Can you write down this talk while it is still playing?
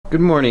Good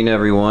morning,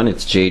 everyone.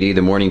 It's JD,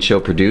 the morning show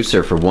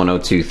producer for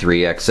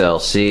 1023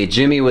 XLC.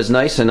 Jimmy was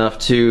nice enough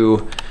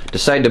to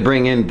decide to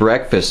bring in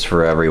breakfast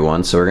for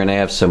everyone, so we're going to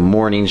have some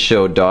morning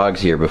show dogs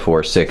here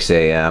before 6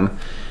 a.m.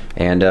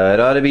 And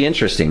it ought to be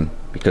interesting,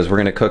 because we're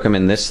going to cook them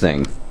in this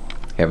thing.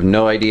 I have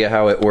no idea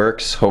how it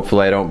works.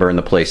 Hopefully I don't burn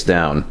the place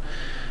down.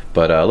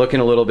 But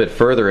looking a little bit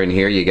further in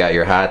here, you got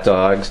your hot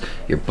dogs,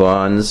 your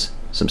buns,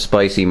 some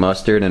spicy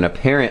mustard, and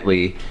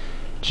apparently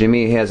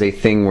Jimmy has a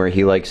thing where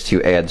he likes to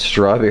add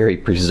strawberry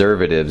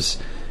preservatives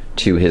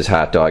to his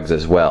hot dogs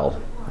as well.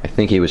 I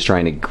think he was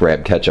trying to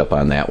grab ketchup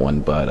on that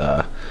one,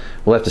 but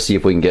we'll have to see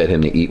if we can get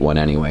him to eat one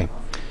anyway.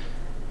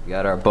 We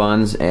got our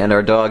buns and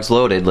our dogs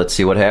loaded. Let's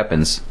see what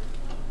happens.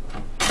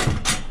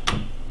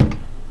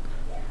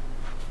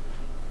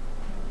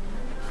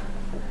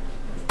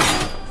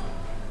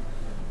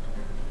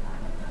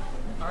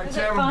 Is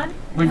it fun?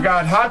 We've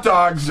got hot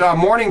dogs,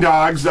 morning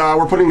dogs.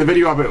 We're putting the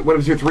video up at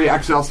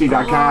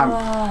 1023xlc.com.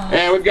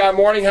 And we've got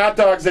morning hot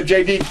dogs at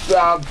JD.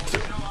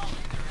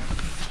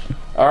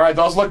 All right,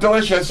 those look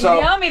delicious. So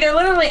yummy. They're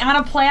literally on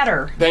a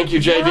platter. Thank you,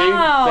 JD.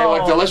 Wow. They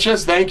look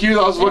delicious. Thank you.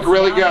 Those look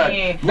really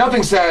yummy. good.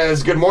 Nothing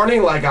says good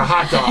morning like a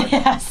hot dog.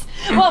 Yes.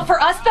 Well, for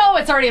us, though,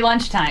 it's already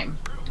lunchtime,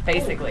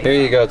 basically. Here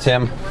you go,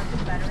 Tim.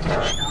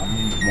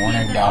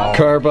 Morning dog.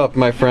 Carb up,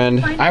 my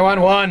friend. I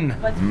want one.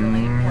 What's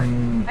really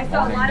important. I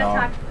saw a lot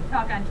of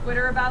talk on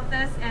Twitter about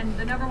this, and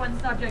the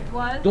 #1 subject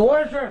was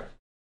Delicious.